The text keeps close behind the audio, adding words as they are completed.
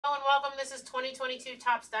welcome. This is 2022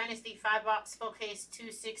 Topps Dynasty 5-box full case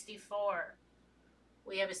 264.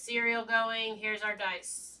 We have a serial going. Here's our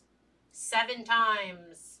dice. 7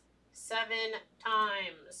 times. 7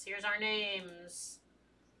 times. Here's our names.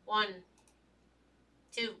 1,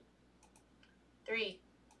 2, 3,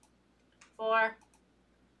 4,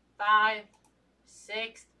 5,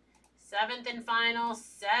 6, 7th and final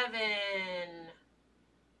 7.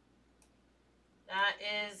 That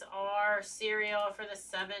is our serial for the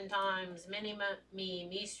 7 times. Mini Me,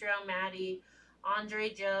 Mistro, Maddie, Andre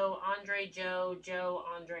Joe, Andre Joe, Joe,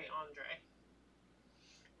 Andre, Andre.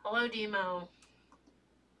 Hello, Demo.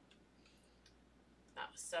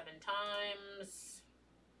 That was 7 times.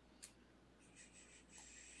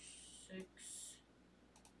 6,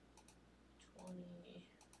 20,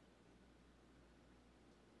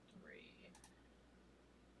 3.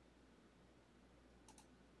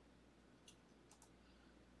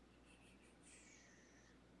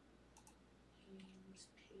 Names,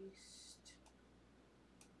 paste,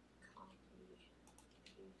 copy,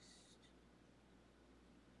 paste.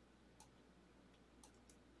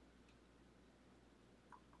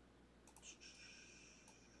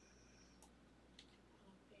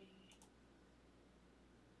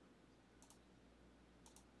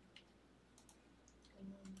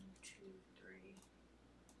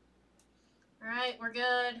 All right, we're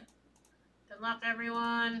good. Good luck,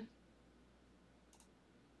 everyone.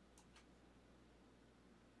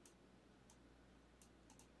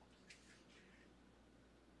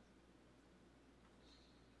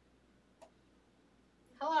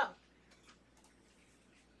 Hello.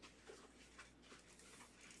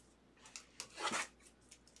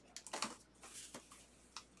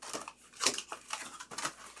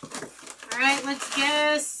 All right, let's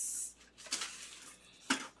guess.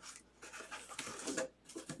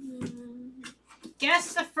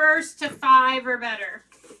 Guess the first to 5 or better.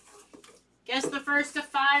 Guess the first to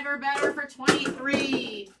 5 or better for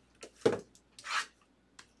 23.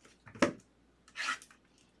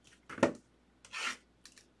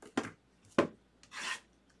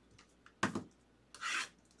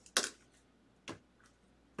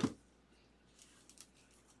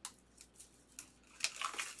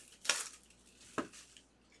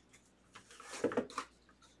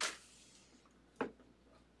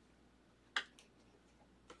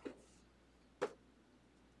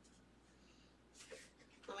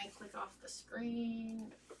 Let me click off the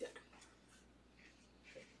screen. Good.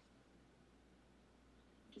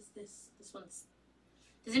 What is this? This one's...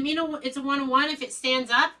 Does it mean it's a 1-1 if it stands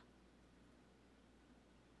up?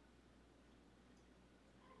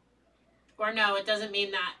 Or no, it doesn't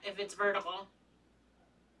mean that if it's vertical.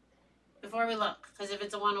 Before we look, because if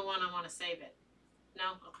it's a 1-1, I want to save it.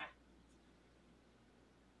 No? Okay.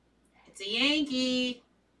 It's a Yankee.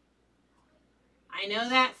 I know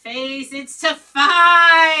that face. It's to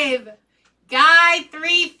 5. Guy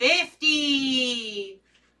 350.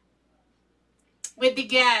 With the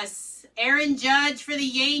guess. Aaron Judge for the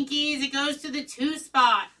Yankees. It goes to the 2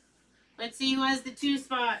 spot. Let's see who has the 2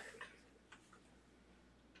 spot.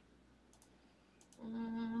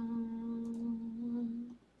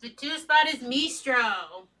 The 2 spot is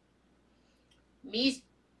Mistro.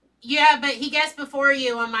 Yeah, but he guessed before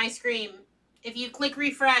you on my screen. If you click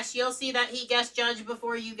refresh, you'll see that he guessed Judge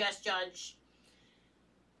before you guessed Judge.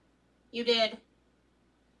 You did.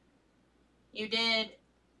 You did.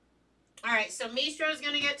 All right, so Mistro's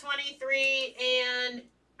going to get 23,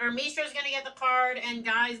 or Mistro's going to get the card, and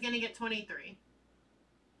Guy's going to get 23.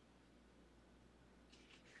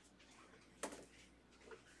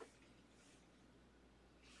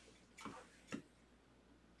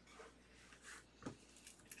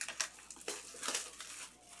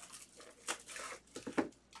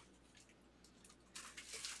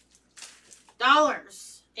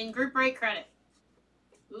 Dollars in group break credit.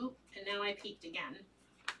 Oop, and now I peeked again.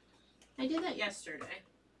 I did that yesterday.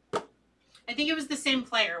 I think it was the same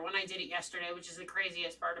player when I did it yesterday, which is the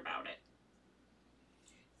craziest part about it.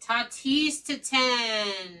 Tatis to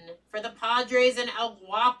 10 for the Padres and El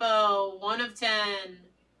Guapo. 1 of 10.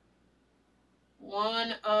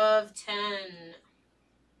 1 of 10.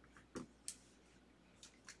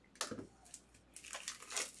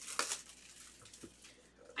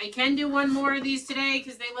 I can do 1 more of these today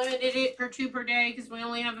because they limited it for 2 per day because we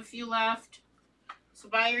only have a few left. So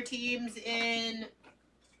buy your teams in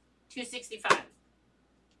 265.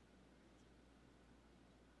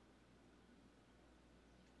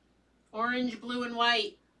 Orange, blue, and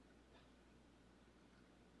white.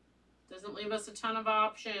 Doesn't leave us a ton of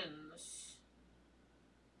options.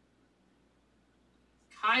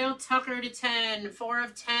 Kyle Tucker to 10. 4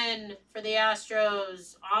 of 10 for the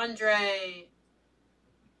Astros. Andre.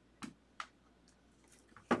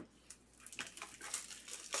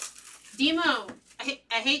 Demo, I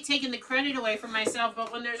hate taking the credit away from myself,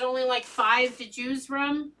 but when there's only like 5 to choose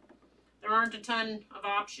from, there aren't a ton of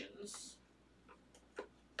options.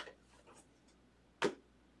 I'd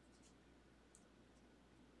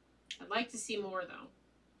like to see more, though.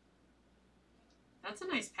 That's a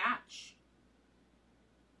nice patch.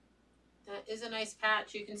 That is a nice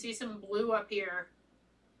patch. You can see some blue up here.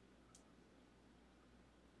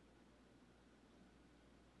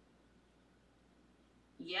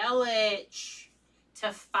 Yelich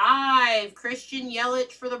to 5. Christian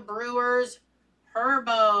Yelich for the Brewers.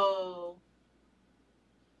 Herbo.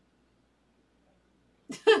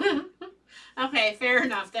 Okay, fair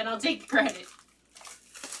enough. Then I'll take the credit.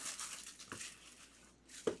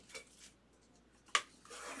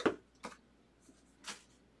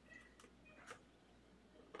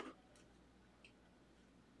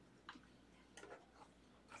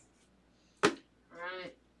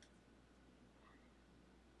 Alright.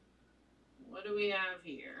 What do we have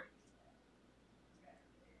here?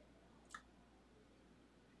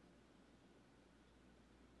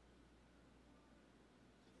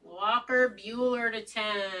 Walker Buehler to 10.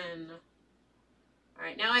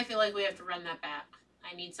 Alright, now I feel like we have to run that back.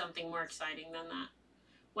 I need something more exciting than that.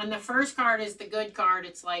 When the first card is the good card,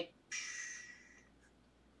 it's like...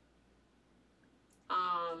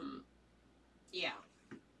 yeah.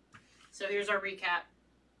 So here's our recap.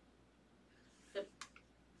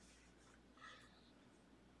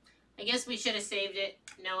 I guess we should have saved it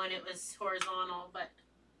knowing it was horizontal, but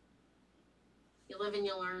you live and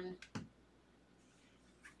you learn.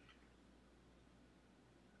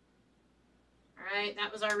 Alright,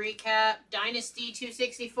 that was our recap. Dynasty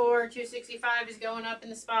 264, 265 is going up in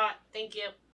the spot. Thank you.